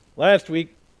Last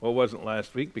week, well, it wasn't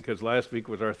last week because last week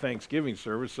was our Thanksgiving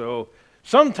service. So,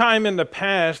 sometime in the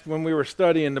past, when we were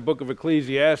studying the book of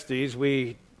Ecclesiastes,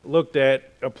 we looked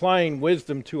at applying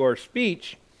wisdom to our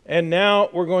speech. And now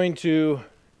we're going to,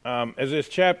 as this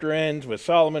chapter ends with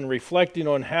Solomon reflecting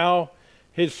on how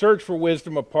his search for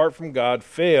wisdom apart from God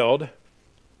failed.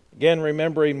 Again,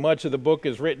 remembering much of the book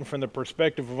is written from the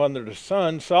perspective of under the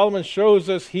sun, Solomon shows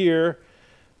us here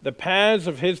the paths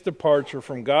of his departure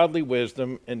from godly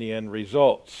wisdom and the end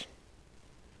results.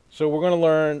 So we're going to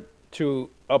learn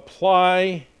to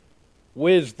apply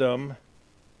wisdom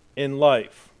in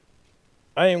life.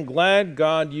 I am glad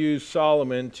God used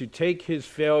Solomon to take his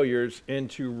failures and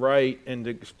to write and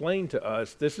to explain to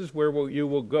us, this is where you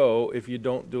will go if you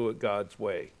don't do it God's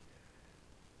way.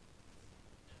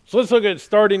 So let's look at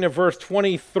starting at verse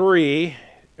 23,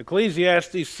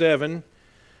 Ecclesiastes 7,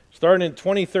 starting at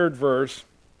 23rd verse.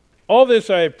 All this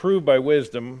I have proved by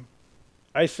wisdom.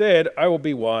 I said, I will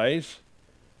be wise,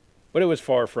 but it was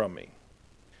far from me.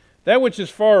 That which is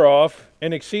far off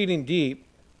and exceeding deep,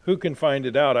 who can find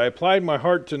it out? I applied my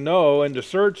heart to know and to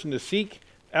search and to seek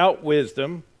out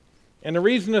wisdom and the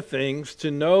reason of things,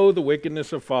 to know the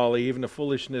wickedness of folly, even the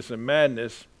foolishness and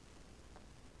madness.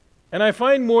 And I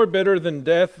find more bitter than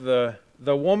death the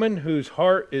woman whose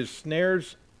heart is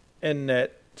snares and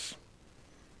nets,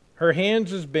 her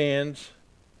hands as bands.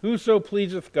 Whoso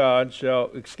pleaseth God shall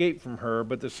escape from her,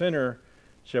 but the sinner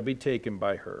shall be taken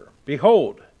by her.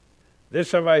 Behold,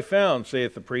 this have I found,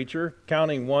 saith the preacher,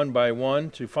 counting one by one,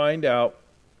 to find out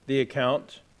the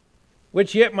account,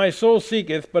 which yet my soul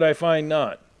seeketh, but I find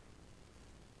not.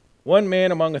 One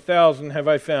man among 1,000 have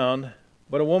I found,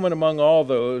 but a woman among all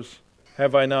those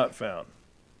have I not found.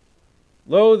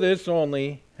 Lo, this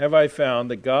only have I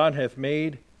found, that God hath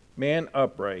made man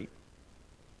upright,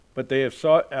 but they have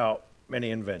sought out many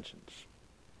inventions.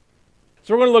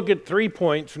 So we're going to look at 3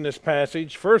 points from this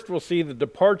passage. First, we'll see the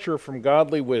departure from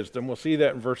godly wisdom. We'll see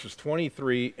that in verses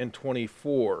 23 and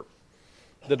 24.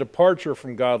 The departure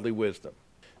from godly wisdom.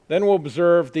 Then we'll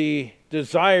observe the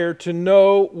desire to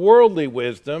know worldly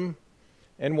wisdom,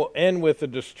 and we'll end with the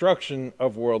destruction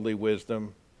of worldly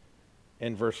wisdom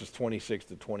in verses 26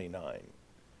 to 29.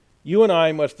 You and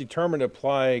I must determine to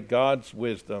apply God's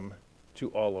wisdom to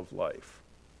all of life.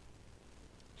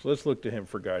 So let's look to him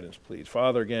for guidance, please.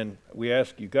 Father, again, we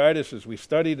ask you, guide us as we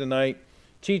study tonight.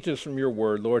 Teach us from your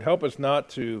word. Lord, help us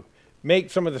not to make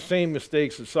some of the same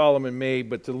mistakes that Solomon made,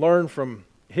 but to learn from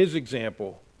his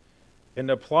example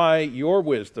and apply your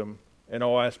wisdom in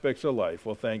all aspects of life.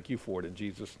 Well, thank you for it in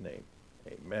Jesus' name.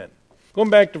 Amen.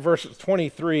 Going back to verses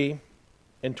 23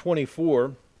 and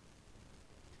 24,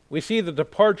 we see the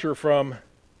departure from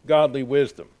godly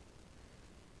wisdom.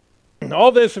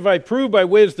 All this have I proved by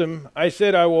wisdom. I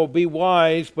said I will be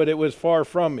wise, but it was far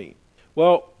from me.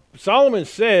 Well, Solomon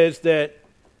says that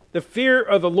the fear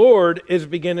of the Lord is the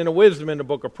beginning of wisdom in the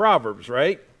book of Proverbs,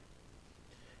 right?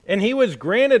 And he was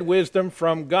granted wisdom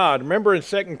from God. Remember in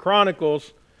 2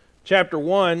 Chronicles chapter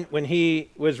 1, when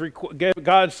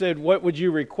God said, what would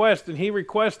you request? And he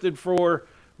requested for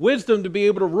wisdom to be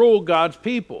able to rule God's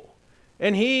people.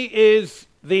 And he is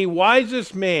the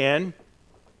wisest man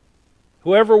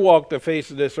who ever walked the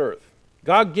face of this earth.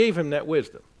 God gave him that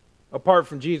wisdom, apart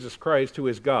from Jesus Christ, who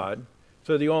is God.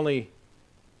 So the only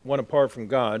one apart from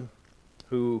God,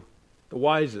 who the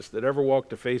wisest that ever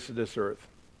walked the face of this earth.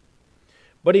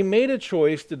 But he made a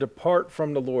choice to depart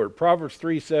from the Lord. Proverbs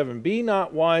 3:7, be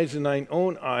not wise in thine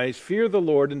own eyes, fear the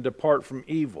Lord and depart from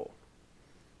evil,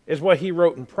 is what he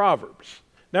wrote in Proverbs.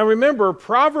 Now remember,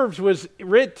 Proverbs was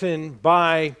written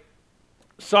by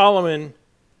Solomon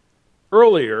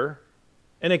earlier,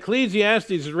 and Ecclesiastes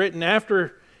is written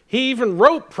after he even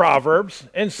wrote Proverbs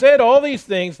and said all these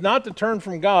things not to turn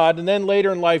from God, and then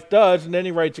later in life does, and then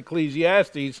he writes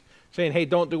Ecclesiastes saying, hey,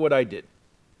 don't do what I did.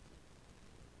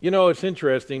 You know, it's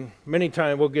interesting. Many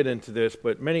times, we'll get into this,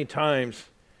 but many times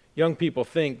young people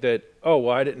think that, oh,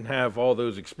 well, I didn't have all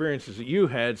those experiences that you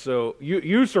had, so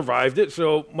you survived it,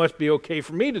 so it must be okay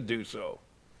for me to do so.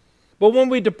 But when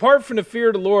we depart from the fear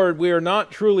of the Lord, we are not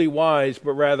truly wise,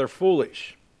 but rather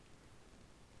foolish.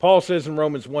 Paul says in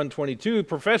Romans 1:22,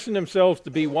 professing themselves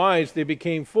to be wise, they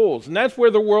became fools. And that's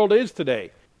where the world is today.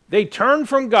 They turn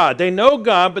from God. They know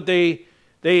God, but they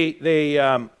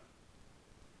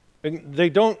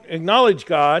don't acknowledge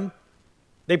God.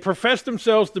 They profess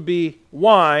themselves to be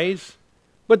wise,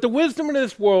 but the wisdom of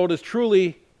this world is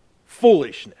truly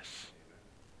foolishness.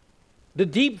 The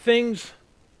deep things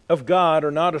of God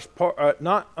are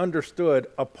not understood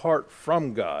apart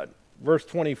from God. Verse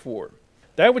 24.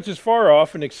 That which is far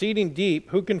off and exceeding deep,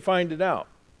 who can find it out?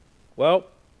 Well,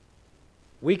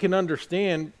 we can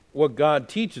understand what God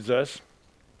teaches us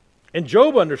And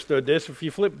Job understood this. If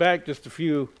you flip back just a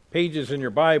few pages in your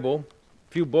Bible,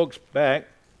 a few books back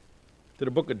to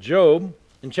the book of Job,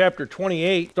 in chapter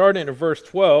 28, starting at verse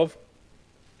 12,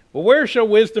 "But where shall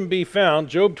wisdom be found?"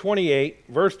 Job 28,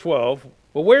 verse 12.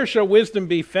 "But where shall wisdom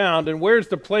be found, and where's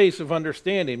the place of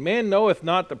understanding? Man knoweth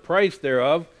not the price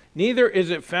thereof, neither is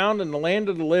it found in the land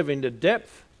of the living. The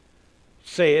depth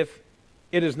saith,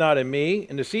 It is not in me,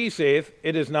 and the sea saith,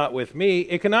 It is not with me.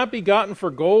 It cannot be gotten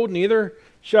for gold, neither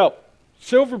shall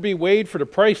silver be weighed for the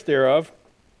price thereof.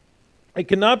 It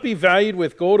cannot be valued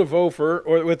with gold of Ophir,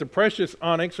 or with the precious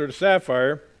onyx or the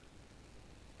sapphire.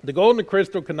 The gold and the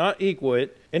crystal cannot equal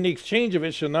it, and the exchange of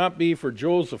it shall not be for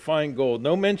jewels of fine gold.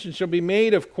 No mention shall be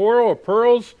made of coral or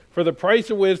pearls, for the price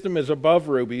of wisdom is above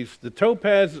rubies. The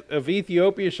topaz of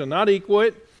Ethiopia shall not equal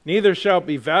it, neither shall it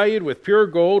be valued with pure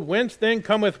gold. Whence then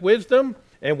cometh wisdom,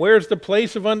 and where's the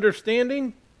place of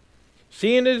understanding?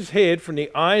 Seeing it is hid from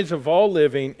the eyes of all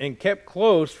living, and kept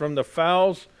close from the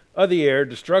fowls of the air.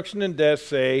 Destruction and death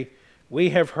say, We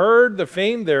have heard the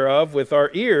fame thereof with our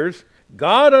ears.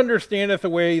 God understandeth the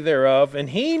way thereof, and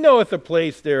he knoweth the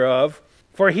place thereof.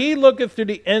 For he looketh to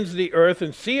the ends of the earth,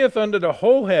 and seeth under the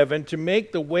whole heaven, to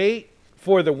make the way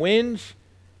for the winds,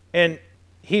 and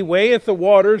he weigheth the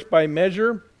waters by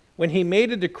measure. When he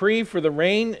made a decree for the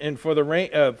rain, and for the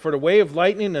way of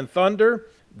lightning and thunder,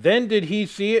 then did he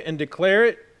see it and declare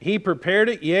it. He prepared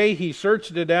it, yea, he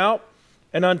searched it out.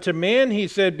 And unto man he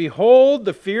said, Behold,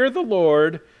 the fear of the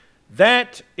Lord,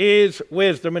 that is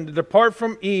wisdom, and to depart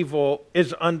from evil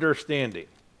is understanding.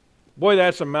 Boy,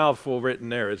 that's a mouthful written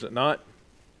there, is it not?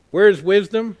 Where is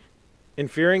wisdom? In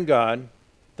fearing God,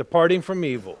 departing from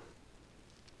evil.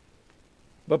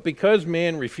 But because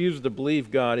man refuses to believe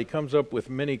God, he comes up with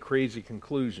many crazy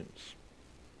conclusions.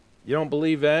 You don't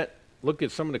believe that? Look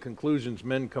at some of the conclusions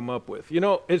men come up with. You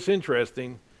know, it's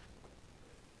interesting.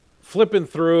 Flipping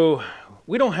through,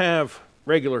 we don't have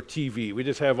regular TV. We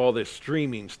just have all this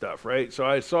streaming stuff, right? So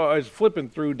I was flipping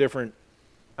through different,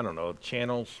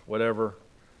 channels, whatever.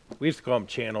 We used to call them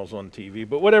channels on TV,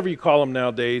 but whatever you call them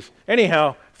nowadays.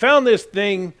 Anyhow, found this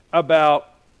thing about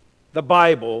the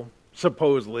Bible,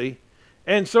 supposedly,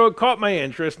 and so it caught my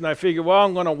interest, and I figured, well,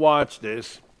 I'm going to watch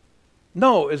this.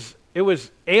 No, it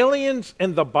was aliens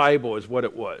and the Bible is what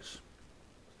it was.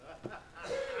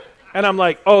 And I'm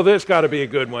like, oh, this got to be a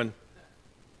good one.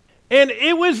 And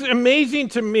it was amazing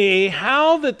to me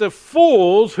how that the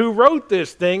fools who wrote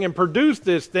this thing and produced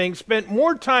this thing spent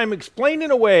more time explaining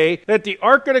away that the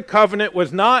Ark of the Covenant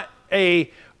was not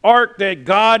a ark that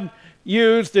God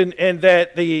used, and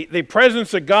that the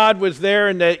presence of God was there,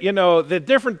 and that, the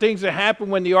different things that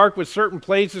happened when the ark was certain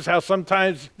places, how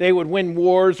sometimes they would win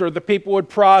wars or the people would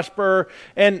prosper,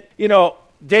 and,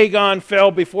 Dagon fell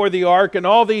before the ark and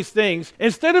all these things.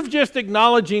 Instead of just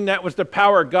acknowledging that was the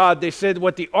power of God, they said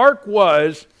what the ark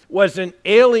was an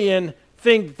alien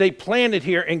thing that they planted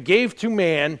here and gave to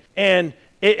man, and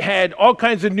it had all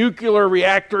kinds of nuclear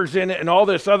reactors in it and all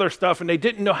this other stuff, and they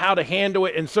didn't know how to handle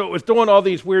it, and so it was doing all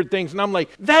these weird things. And I'm like,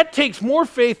 that takes more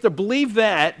faith to believe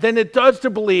that than it does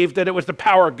to believe that it was the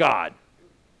power of God.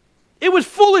 It was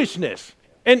foolishness.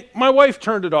 And my wife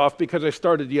turned it off because I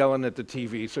started yelling at the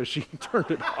TV, so she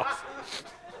turned it off.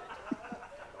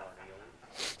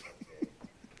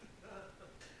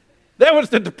 That was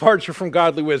the departure from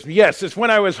godly wisdom. Yes, it's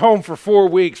when I was home for 4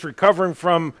 weeks recovering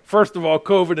from, first of all,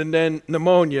 COVID and then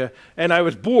pneumonia, and I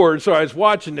was bored, so I was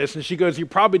watching this, and she goes, you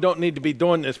probably don't need to be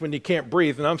doing this when you can't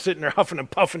breathe, and I'm sitting there huffing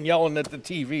and puffing, yelling at the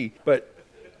TV. But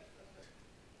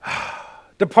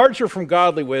departure from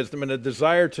godly wisdom and a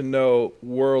desire to know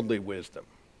worldly wisdom.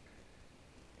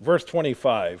 Verse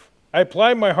 25. I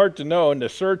apply my heart to know and to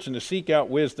search and to seek out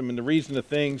wisdom and the reason of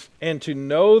things, and to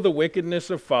know the wickedness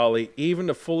of folly, even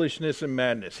the foolishness and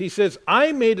madness. He says,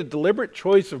 I made a deliberate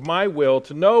choice of my will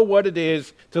to know what it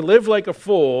is to live like a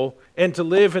fool and to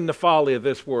live in the folly of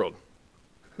this world.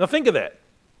 Now think of that.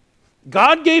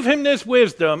 God gave him this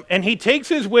wisdom, and he takes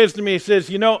his wisdom and he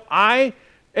says, I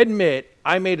admit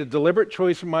I made a deliberate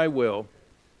choice of my will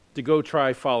to go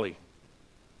try folly.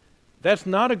 That's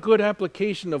not a good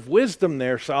application of wisdom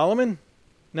there, Solomon.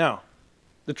 Now,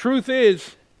 the truth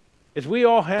is we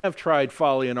all have tried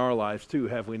folly in our lives too,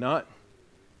 have we not?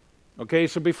 Okay,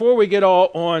 so before we get all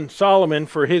on Solomon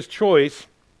for his choice,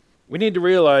 we need to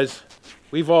realize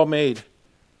we've all made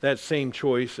that same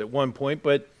choice at one point,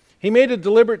 but he made a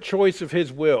deliberate choice of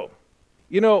his will.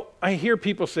 I hear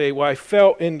people say, well, I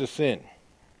fell into sin.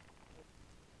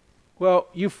 Well,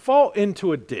 you fall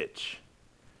into a ditch.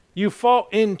 You fall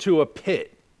into a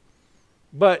pit,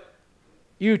 but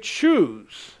you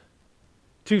choose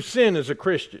to sin as a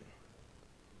Christian.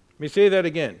 Let me say that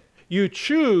again. You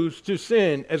choose to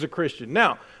sin as a Christian.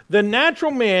 Now, The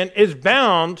natural man is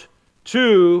bound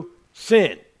to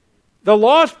sin. The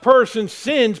lost person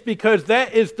sins because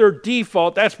that is their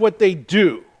default. That's what they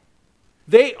do.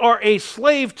 They are a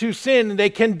slave to sin and they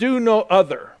can do no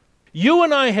other. You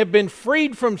and I have been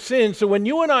freed from sin, so when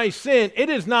you and I sin, it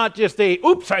is not just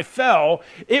oops, I fell.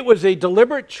 It was a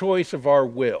deliberate choice of our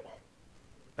will.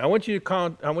 I want you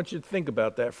to think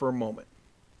about that for a moment.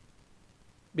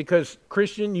 Because,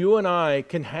 Christian, you and I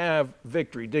can have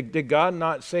victory. Did God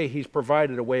not say he's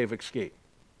provided a way of escape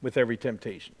with every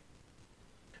temptation?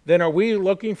 Then are we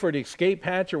looking for the escape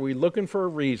hatch, or are we looking for a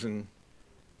reason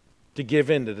to give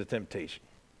in to the temptation?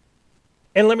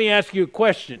 And let me ask you a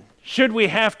question. Should we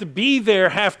have to be there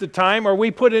half the time, or are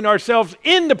we putting ourselves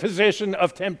in the position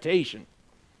of temptation?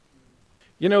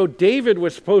 You know, David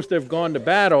was supposed to have gone to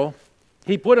battle.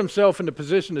 He put himself in the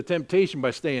position of temptation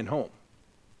by staying home.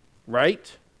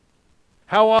 Right?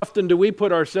 How often do we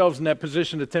put ourselves in that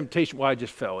position of temptation? Well, I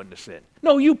just fell into sin.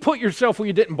 No, you put yourself where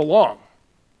you didn't belong.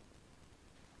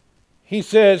 He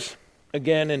says,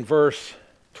 again in verse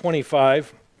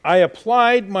 25, I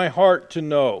applied my heart to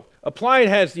know. Applied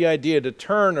has the idea to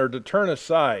turn or to turn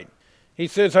aside. He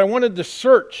says, I wanted to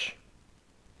search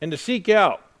and to seek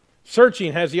out.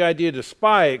 Searching has the idea to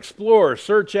spy, explore,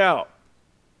 search out.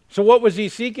 So what was he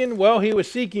seeking? Well, he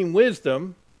was seeking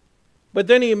wisdom, but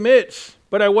then he admits,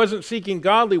 but I wasn't seeking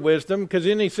godly wisdom, because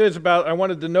then he says about, I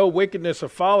wanted to know wickedness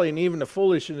of folly and even the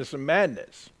foolishness of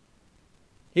madness.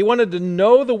 He wanted to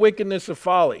know the wickedness of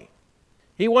folly.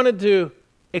 He wanted to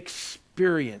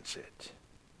experience it.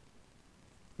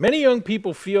 Many young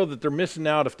people feel that they're missing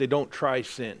out if they don't try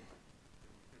sin.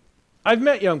 I've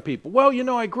met young people. Well, you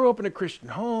know, I grew up in a Christian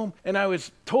home, and I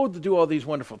was told to do all these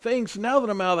wonderful things. So now that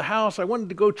I'm out of the house, I wanted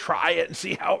to go try it and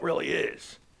see how it really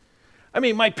is. I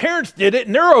mean, my parents did it,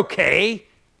 and they're okay.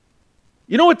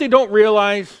 You know what they don't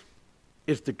realize?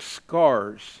 Is the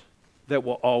scars that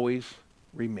will always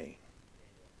remain.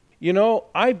 You know,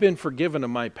 I've been forgiven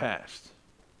of my past.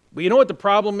 But you know what the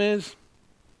problem is?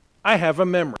 I have a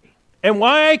memory. And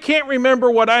why I can't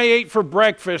remember what I ate for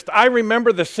breakfast, I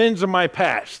remember the sins of my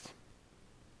past.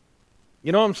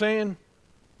 You know what I'm saying?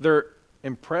 They're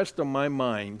impressed on my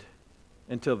mind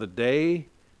until the day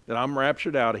that I'm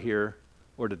raptured out of here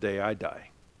or the day I die.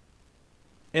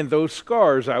 And those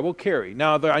scars I will carry.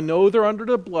 Now, I know they're under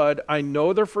the blood. I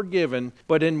know they're forgiven.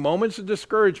 But in moments of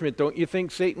discouragement, don't you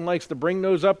think Satan likes to bring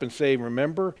those up and say,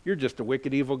 remember, you're just a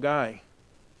wicked, evil guy.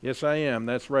 Yes, I am.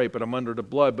 That's right, but I'm under the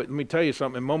blood. But let me tell you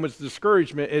something. In moments of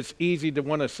discouragement, it's easy to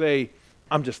want to say,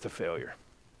 I'm just a failure.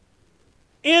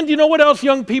 And you know what else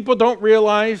young people don't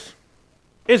realize?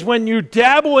 Is when you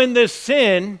dabble in this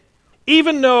sin,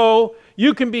 even though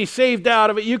you can be saved out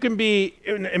of it, you can be,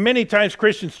 and many times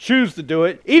Christians choose to do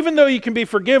it, even though you can be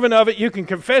forgiven of it, you can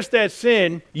confess that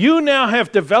sin, you now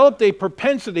have developed a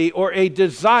propensity or a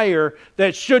desire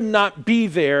that should not be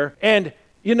there. And,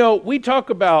 you know, we talk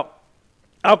about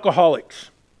alcoholics.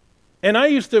 And I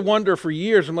used to wonder for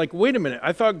years, I'm like, wait a minute,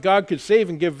 I thought God could save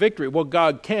and give victory. Well,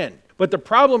 God can. But the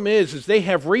problem is they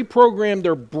have reprogrammed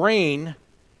their brain,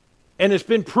 and it's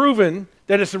been proven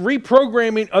that it's a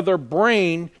reprogramming of their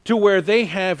brain to where they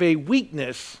have a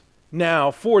weakness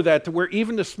now for that, to where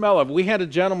even the smell of it. We had a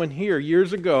gentleman here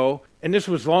years ago, and this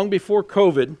was long before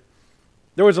COVID.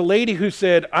 There was a lady who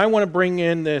said, I want to bring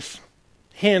in this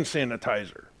hand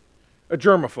sanitizer. A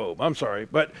germaphobe, I'm sorry.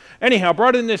 But anyhow,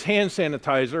 brought in this hand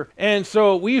sanitizer. And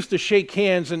so we used to shake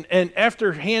hands. And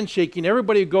after handshaking,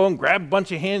 everybody would go and grab a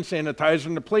bunch of hand sanitizer.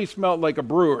 And the place smelled like a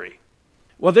brewery.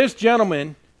 Well, this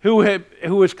gentleman who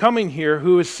was coming here,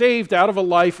 who was saved out of a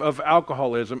life of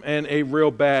alcoholism and a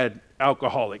real bad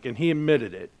alcoholic, and he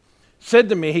admitted it, said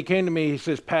to me, he came to me, he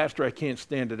says, Pastor, I can't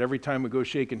stand it. Every time we go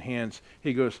shaking hands,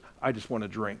 he goes, I just want to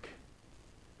drink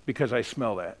because I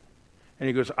smell that. And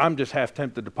he goes, I'm just half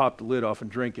tempted to pop the lid off and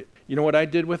drink it. You know what I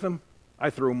did with him? I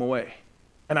threw him away.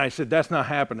 And I said, that's not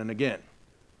happening again.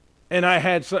 And I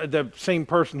had the same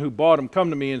person who bought him come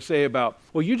to me and say about,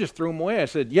 well, you just threw him away. I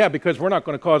said, yeah, because we're not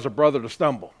going to cause a brother to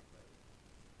stumble.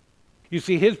 You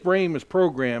see, his brain was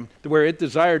programmed to where it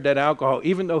desired that alcohol,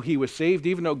 even though he was saved,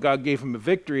 even though God gave him a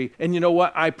victory. And you know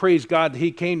what? I praise God that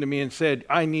he came to me and said,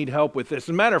 I need help with this. As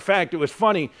a matter of fact, it was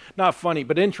funny, not funny,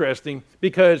 but interesting,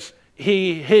 because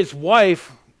his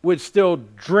wife would still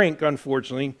drink,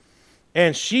 unfortunately,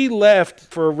 and she left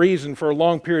for a reason for a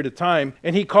long period of time.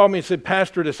 And he called me and said,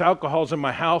 Pastor, this alcohol's in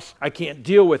my house. I can't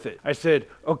deal with it. I said,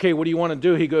 okay, what do you want to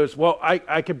do? He goes, well,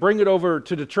 I could bring it over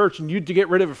to the church and you'd get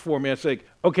rid of it for me. I said,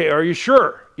 okay, are you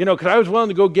sure? You know, because I was willing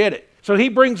to go get it. So he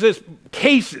brings this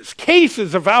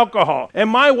cases of alcohol. And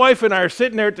my wife and I are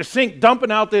sitting there at the sink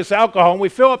dumping out this alcohol, and we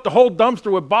fill up the whole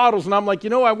dumpster with bottles. And I'm like,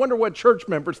 I wonder what church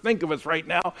members think of us right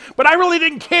now. But I really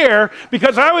didn't care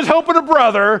because I was helping a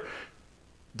brother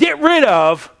get rid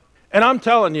of, and I'm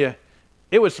telling you,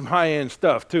 it was some high-end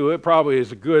stuff too. It probably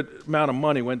is a good amount of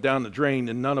money went down the drain,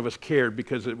 and none of us cared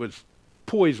because it was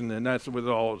poison, and that's what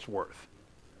all it's worth.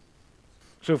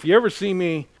 So if you ever see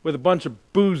me with a bunch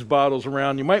of booze bottles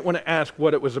around, you might want to ask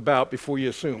what it was about before you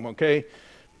assume, okay?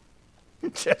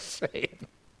 Just saying.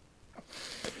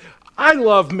 I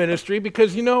love ministry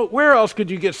because, where else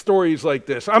could you get stories like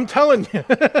this? I'm telling you.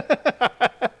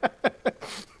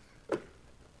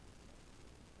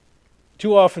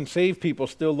 Too often saved people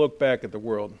still look back at the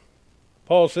world.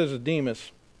 Paul says of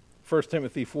Demas, 1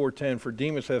 Timothy 4:10, "For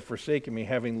Demas hath forsaken me,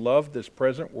 having loved this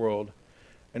present world,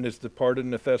 and is departed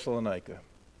into Thessalonica."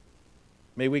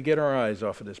 May we get our eyes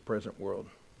off of this present world.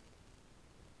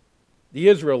 The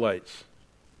Israelites,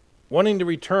 wanting to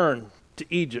return to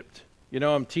Egypt.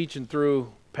 I'm teaching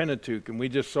through Pentateuch, and we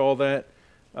just saw that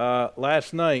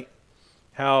last night,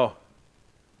 how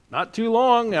not too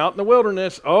long out in the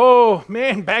wilderness, oh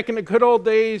man, back in the good old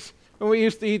days when we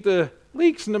used to eat the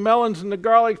leeks and the melons and the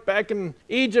garlics back in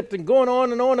Egypt and going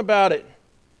on and on about it.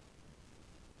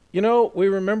 We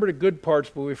remember the good parts,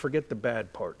 but we forget the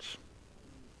bad parts.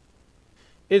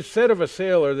 It's said of a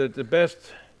sailor that the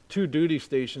best two duty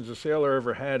stations a sailor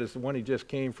ever had is the one he just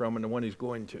came from and the one he's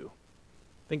going to.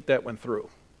 I think that went through.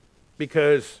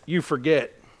 Because you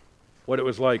forget what it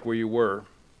was like where you were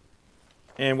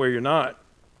and where you're not.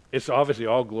 It's obviously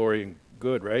all glory and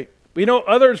good, right? But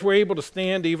others were able to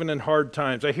stand even in hard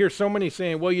times. I hear so many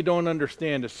saying, well, you don't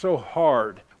understand. It's so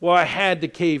hard. Well, I had to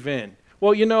cave in.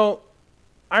 Well,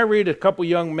 I read a couple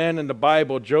young men in the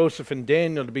Bible, Joseph and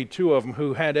Daniel to be two of them,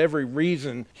 who had every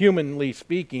reason, humanly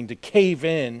speaking, to cave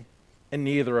in, and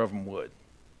neither of them would.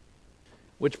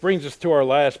 Which brings us to our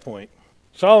last point.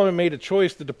 Solomon made a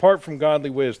choice to depart from godly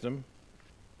wisdom.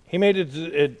 He made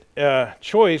a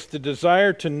choice to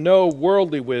desire to know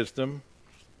worldly wisdom,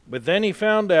 but then he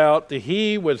found out that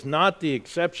he was not the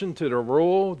exception to the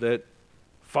rule, that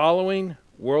following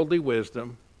worldly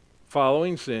wisdom,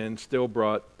 following sin, still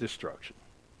brought destruction.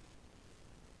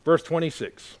 Verse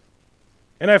 26,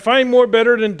 "And I find more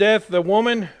better than death the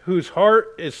woman whose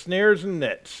heart is snares and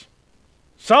nets."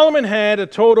 Solomon had a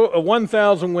total of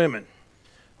 1,000 women.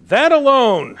 That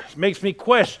alone makes me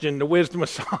question the wisdom of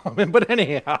Solomon. But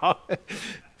anyhow,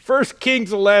 1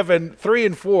 Kings 11, 3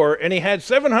 and 4, "And he had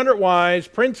 700 wives,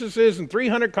 princesses, and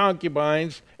 300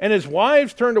 concubines, and his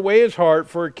wives turned away his heart,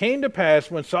 for it came to pass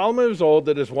when Solomon was old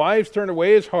that his wives turned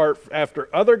away his heart after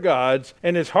other gods,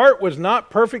 and his heart was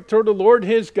not perfect toward the Lord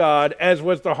his God, as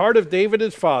was the heart of David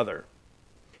his father.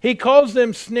 He calls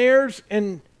them snares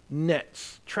and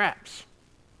nets, traps."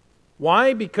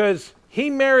 Why? Because he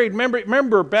married,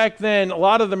 remember back then, a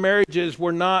lot of the marriages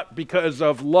were not because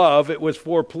of love. It was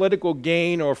for political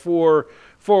gain or for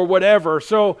whatever.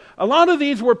 So a lot of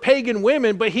these were pagan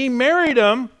women, but he married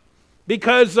them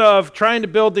because of trying to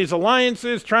build these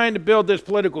alliances, trying to build this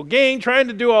political gain, trying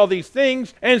to do all these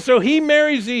things. And so he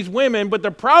marries these women, but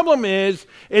the problem is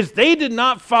they did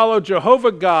not follow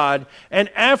Jehovah God. And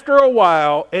after a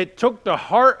while, it took the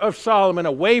heart of Solomon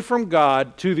away from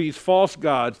God to these false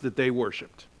gods that they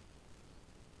worshiped.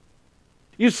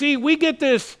 You see, we get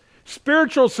this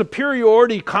spiritual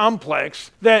superiority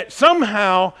complex that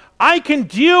somehow I can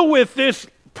deal with this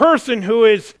person who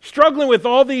is struggling with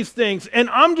all these things,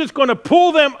 and I'm just going to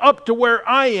pull them up to where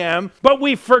I am, but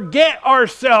we forget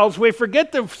ourselves. We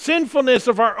forget the sinfulness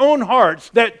of our own hearts,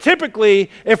 that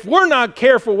typically, if we're not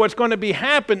careful, what's going to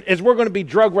happen is we're going to be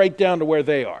drugged right down to where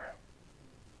they are.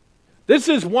 This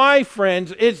is why,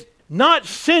 friends, it's not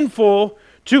sinful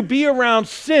to be around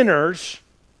sinners,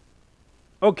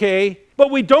 okay, but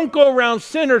we don't go around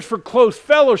sinners for close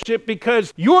fellowship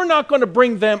because you're not going to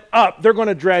bring them up. They're going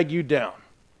to drag you down.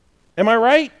 Am I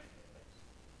right?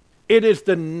 It is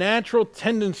the natural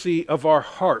tendency of our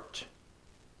heart.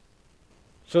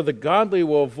 So the godly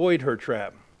will avoid her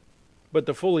trap, but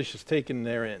the foolish is taken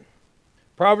therein.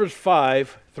 Proverbs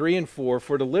 5, 3 and 4,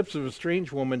 "For the lips of a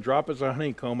strange woman drop as a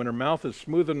honeycomb, and her mouth is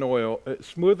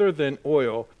smoother than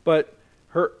oil, but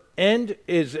her end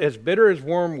is as bitter as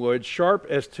wormwood, sharp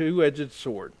as two-edged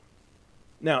sword."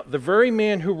 Now, the very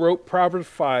man who wrote Proverbs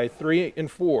 5, 3 and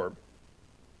 4,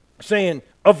 saying,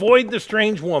 avoid the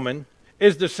strange woman,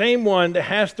 is the same one that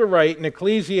has to write in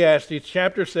Ecclesiastes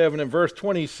chapter 7 and verse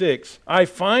 26, "I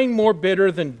find more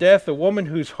bitter than death a woman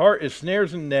whose heart is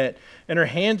snares and net, and her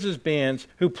hands as bands,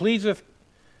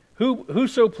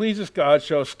 whoso pleaseth God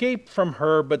shall escape from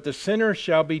her, but the sinner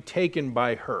shall be taken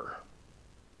by her."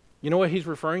 You know what he's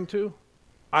referring to?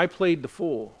 I played the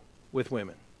fool with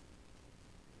women.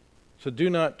 So do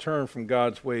not turn from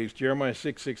God's ways. Jeremiah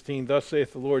 6:16, thus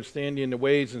saith the Lord, stand ye in the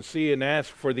ways and see and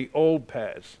ask for the old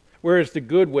paths. Where is the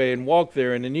good way, and walk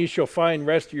therein, and ye shall find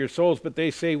rest to your souls. But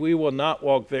they say, we will not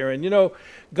walk therein. You know,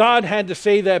 God had to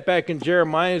say that back in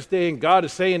Jeremiah's day, and God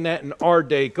is saying that in our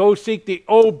day. Go seek the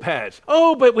old paths.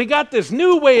 Oh, but we got this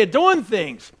new way of doing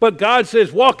things. But God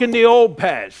says, walk in the old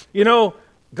paths. You know,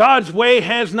 God's way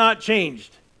has not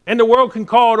changed. And the world can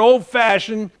call it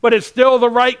old-fashioned, but it's still the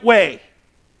right way.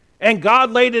 And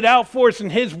God laid it out for us in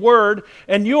His Word,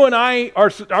 and you and I are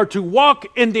to walk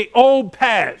in the old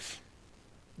paths.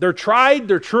 They're tried,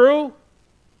 they're true.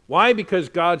 Why? Because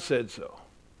God said so,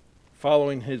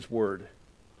 following His Word.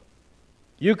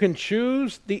 You can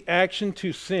choose the action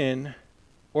to sin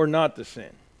or not to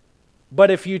sin. But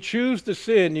if you choose to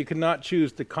sin, you cannot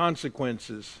choose the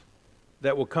consequences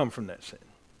that will come from that sin.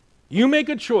 You make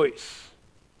a choice.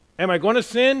 Am I going to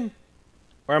sin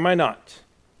or am I not?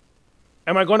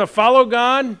 Am I going to follow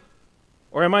God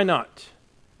or am I not?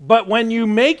 But when you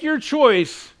make your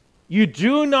choice, you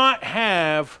do not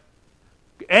have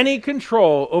any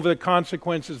control over the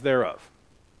consequences thereof.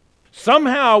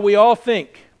 Somehow we all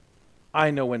think,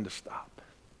 I know when to stop.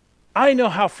 I know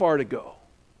how far to go.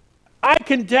 I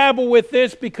can dabble with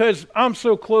this because I'm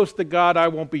so close to God I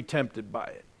won't be tempted by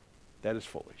it. That is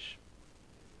foolish.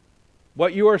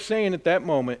 What you are saying at that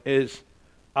moment is,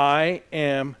 I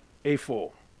am a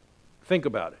fool. Think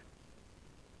about it.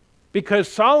 Because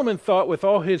Solomon thought with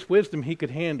all his wisdom he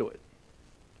could handle it.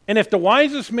 And if the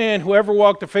wisest man who ever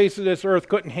walked the face of this earth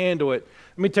couldn't handle it,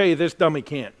 let me tell you, this dummy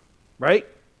can. Right?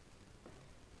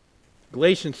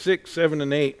 Galatians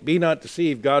 6:7-8, be not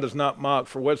deceived, God is not mocked,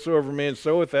 for whatsoever man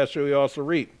soweth, that shall he also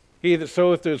reap. He that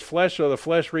soweth to his flesh shall the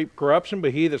flesh reap corruption,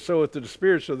 but he that soweth to the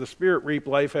Spirit shall the Spirit reap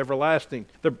life everlasting.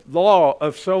 The law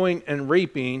of sowing and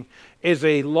reaping is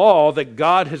a law that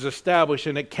God has established,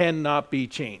 and it cannot be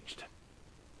changed.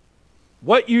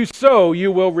 What you sow,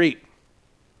 you will reap.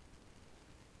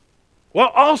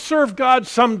 Well, I'll serve God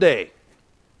someday.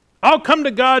 I'll come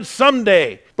to God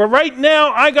someday. But right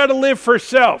now, I got to live for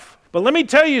self. But let me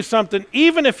tell you something.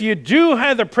 Even if you do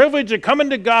have the privilege of coming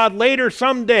to God later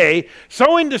someday,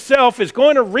 sowing to self is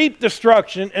going to reap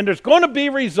destruction, and there's going to be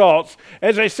results.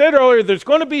 As I said earlier, there's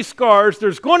going to be scars.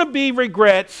 There's going to be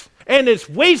regrets. And it's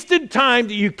wasted time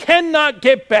that you cannot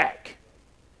get back.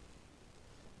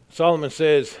 Solomon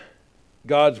says,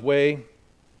 God's way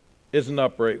is an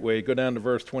upright way. Go down to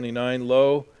verse 29.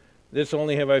 Lo, this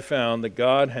only have I found, that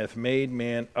God hath made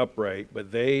man upright,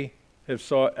 but they have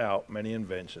sought out many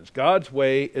inventions. God's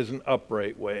way is an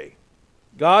upright way.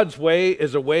 God's way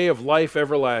is a way of life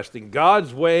everlasting.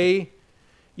 God's way,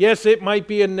 yes, it might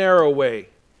be a narrow way.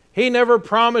 He never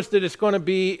promised that it's going to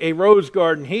be a rose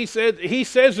garden. He says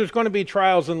there's going to be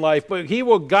trials in life, but He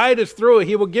will guide us through it.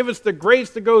 He will give us the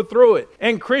grace to go through it.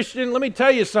 And Christian, let me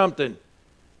tell you something.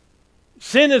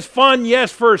 Sin is fun,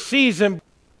 yes, for a season.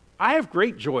 I have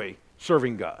great joy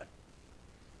serving God.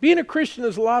 Being a Christian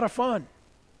is a lot of fun.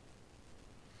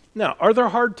 Now, are there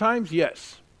hard times?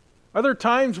 Yes. Are there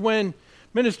times when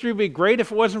ministry would be great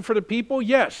if it wasn't for the people?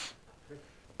 Yes.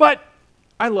 But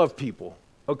I love people,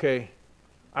 okay?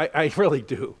 I really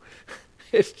do.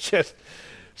 It's just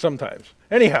sometimes.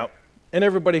 Anyhow, and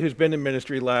everybody who's been in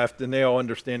ministry laughed, and they all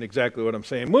understand exactly what I'm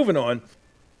saying. Moving on.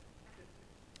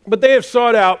 But they have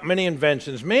sought out many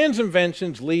inventions. Man's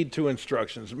inventions lead to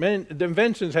instructions. The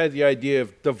inventions had the idea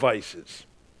of devices.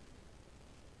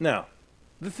 Now,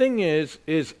 the thing is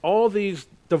all these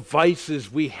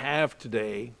devices we have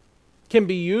today can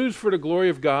be used for the glory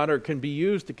of God or can be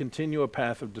used to continue a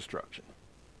path of destruction.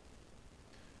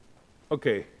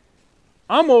 Okay,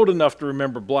 I'm old enough to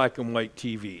remember black and white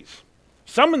TVs.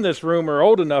 Some in this room are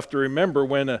old enough to remember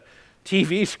when a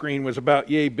TV screen was about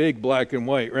yay big, black and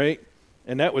white, right?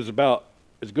 And that was about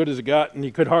as good as it got, and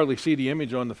you could hardly see the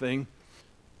image on the thing.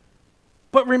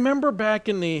 But remember back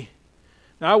in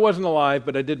now I wasn't alive,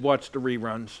 but I did watch the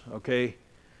reruns, okay?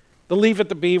 The Leave It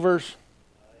to Beavers.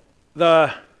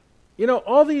 All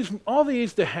these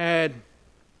that had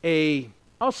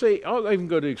I'll even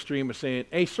go to the extreme of saying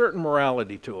a certain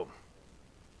morality to them.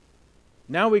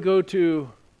 Now we go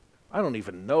to, I don't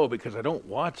even know because I don't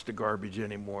watch the garbage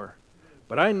anymore.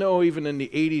 But I know even in the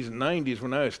 80s and 90s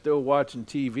when I was still watching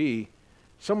TV,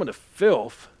 some of the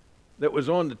filth that was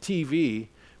on the TV,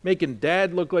 making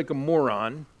dad look like a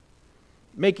moron,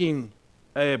 making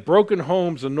broken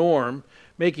homes a norm,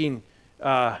 making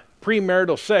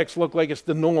premarital sex look like it's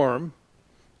the norm,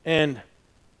 and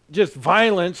just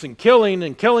violence and killing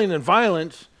and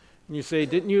violence. And you say,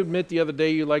 didn't you admit the other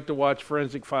day you like to watch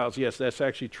Forensic Files? Yes, that's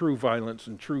actually true violence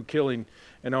and true killing.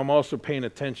 And I'm also paying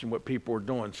attention what people are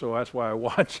doing. So that's why I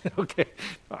watch it. Okay.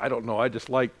 I don't know. I just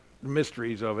like the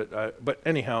mysteries of it. But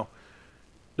anyhow,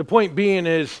 the point being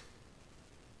is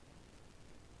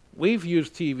we've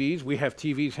used TVs. We have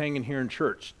TVs hanging here in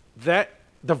church. That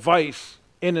device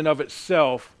in and of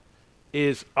itself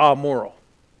is amoral.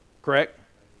 Correct?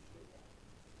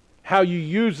 How you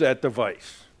use that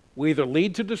device will either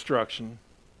lead to destruction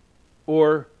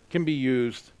or can be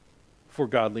used for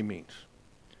godly means.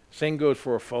 Same goes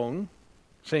for a phone.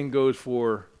 Same goes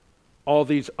for all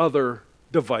these other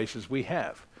devices we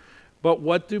have. But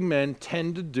what do men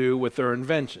tend to do with their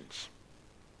inventions?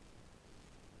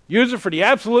 Use it for the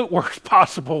absolute worst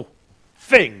possible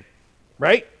thing,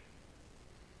 right?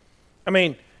 I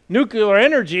mean, nuclear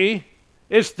energy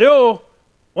is still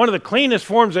one of the cleanest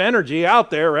forms of energy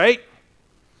out there, right?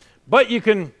 But you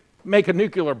can make a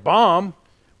nuclear bomb,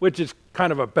 which is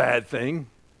kind of a bad thing,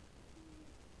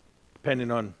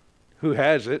 depending on who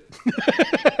has it.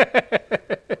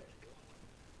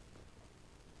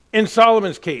 In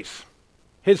Solomon's case,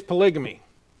 his polygamy,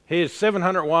 his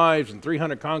 700 wives and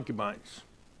 300 concubines.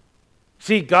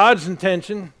 See, God's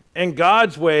intention and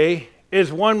God's way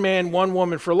is one man, one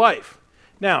woman for life.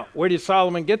 Now, where did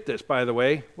Solomon get this, by the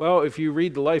way? Well, if you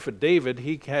read the life of David,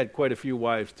 he had quite a few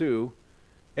wives too.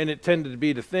 And it tended to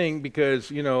be the thing because,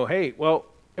 hey, well,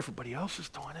 everybody else is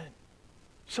doing it,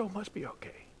 so it must be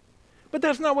okay. But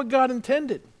that's not what God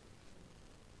intended.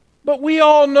 But we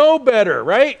all know better,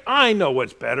 right? I know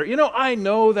what's better. I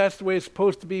know that's the way it's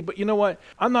supposed to be, but you know what?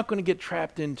 I'm not going to get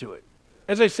trapped into it.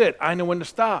 As I said, I know when to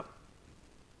stop.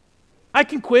 I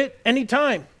can quit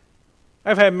anytime.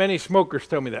 I've had many smokers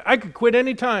tell me that. I could quit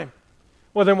anytime.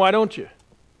 Well, then why don't you?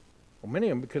 Well, many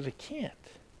of them because they can't.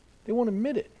 They won't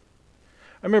admit it.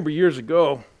 I remember years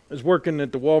ago, I was working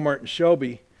at the Walmart in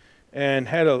Shelby and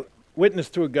had a witness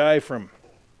to a guy from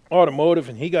automotive,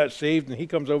 and he got saved, and he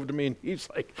comes over to me, and he's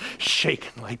like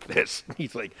shaking like this.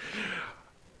 He's like,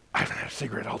 I haven't had a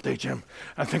cigarette all day, Jim.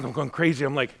 I think I'm going crazy.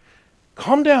 I'm like,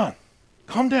 calm down.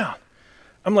 Calm down.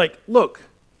 I'm like, look.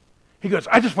 He goes,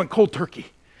 I just went cold turkey.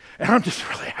 And I'm just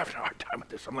really having a hard time with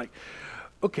this. I'm like,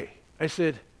 okay. I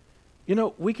said,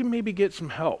 we can maybe get some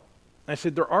help. I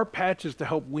said, there are patches to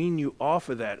help wean you off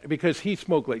of that because he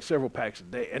smoked like several packs a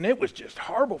day, and it was just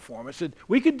horrible for him. I said,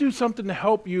 we could do something to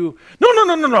help you. No.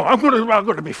 I'm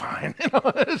going to be fine.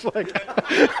 It's like,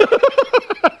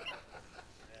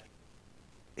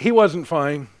 he wasn't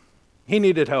fine. He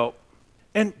needed help.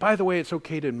 And by the way, it's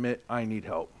okay to admit I need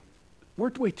help.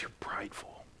 We're way too prideful.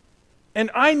 And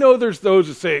I know there's those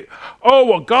that say, oh,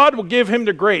 well, God will give him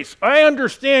the grace. I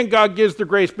understand God gives the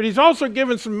grace, but he's also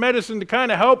given some medicine to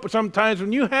kind of help sometimes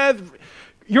when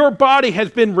your body has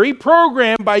been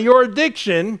reprogrammed by your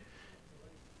addiction.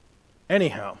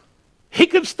 Anyhow, he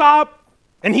could stop,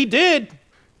 and he did.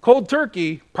 Cold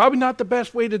turkey, probably not the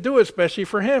best way to do it, especially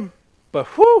for him. But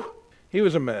he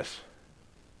was a mess.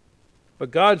 But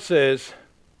God says,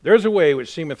 there's a way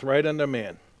which seemeth right unto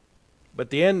man, but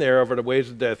the end thereof are the ways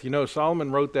of death.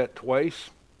 Solomon wrote that twice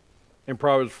in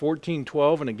Proverbs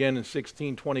 14:12 and again in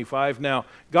 16:25. Now,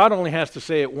 God only has to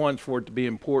say it once for it to be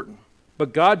important.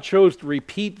 But God chose to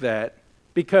repeat that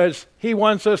because he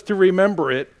wants us to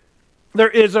remember it. There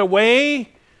is a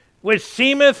way which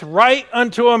seemeth right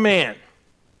unto a man,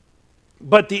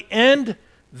 but the end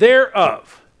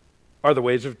thereof are the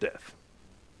ways of death.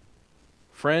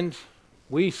 Friends,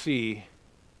 we see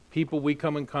people we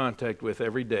come in contact with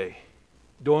every day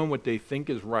doing what they think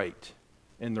is right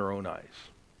in their own eyes.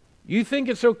 You think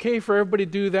it's okay for everybody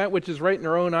to do that which is right in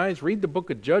their own eyes? Read the book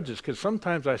of Judges, because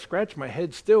sometimes I scratch my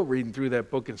head still reading through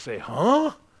that book and say,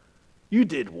 huh? You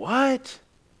did what?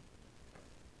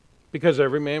 Because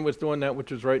every man was doing that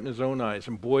which was right in his own eyes.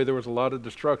 And boy, there was a lot of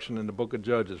destruction in the book of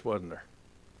Judges, wasn't there?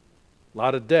 A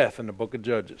lot of death in the book of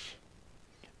Judges.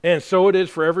 And so it is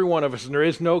for every one of us, and there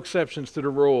is no exceptions to the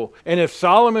rule. And if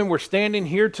Solomon were standing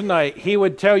here tonight, he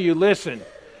would tell you, listen,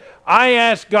 I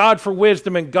asked God for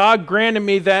wisdom, and God granted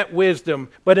me that wisdom.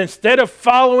 But instead of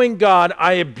following God,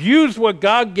 I abused what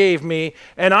God gave me,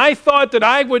 and I thought that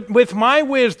I would, with my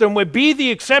wisdom, would be the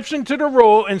exception to the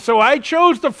rule, and so I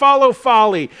chose to follow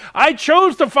folly. I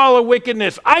chose to follow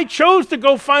wickedness. I chose to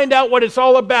go find out what it's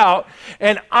all about,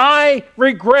 and I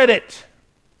regret it.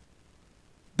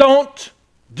 Don't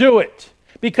do it.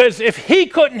 Because if he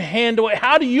couldn't handle it,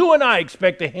 how do you and I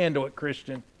expect to handle it,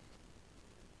 Christian?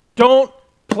 Don't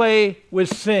play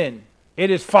with sin. It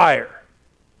is fire.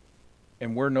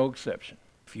 And we're no exception.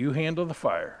 If you handle the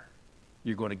fire,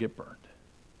 you're going to get burned.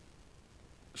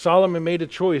 Solomon made a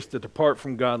choice to depart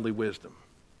from godly wisdom.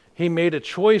 He made a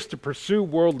choice to pursue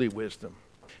worldly wisdom.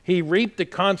 He reaped the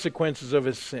consequences of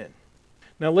his sin.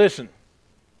 Now listen,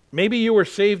 maybe you were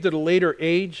saved at a later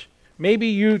age. Maybe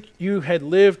you had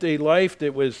lived a life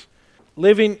that was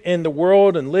living in the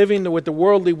world and living with the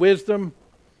worldly wisdom.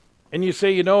 And you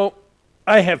say,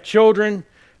 I have children,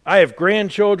 I have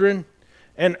grandchildren,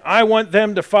 and I want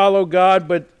them to follow God,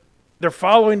 but they're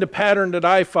following the pattern that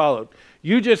I followed.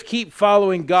 You just keep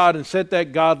following God and set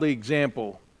that godly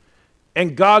example.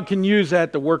 And God can use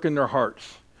that to work in their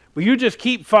hearts. But you just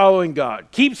keep following God.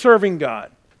 Keep serving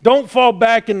God. Don't fall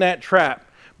back in that trap.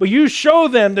 But you show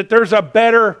them that there's a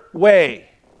better way.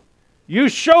 You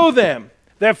show them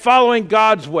that following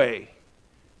God's way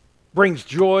brings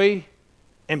joy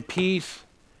and peace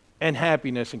and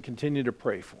happiness, and continue to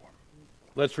pray for them.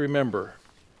 Let's remember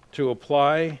to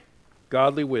apply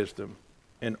godly wisdom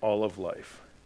in all of life.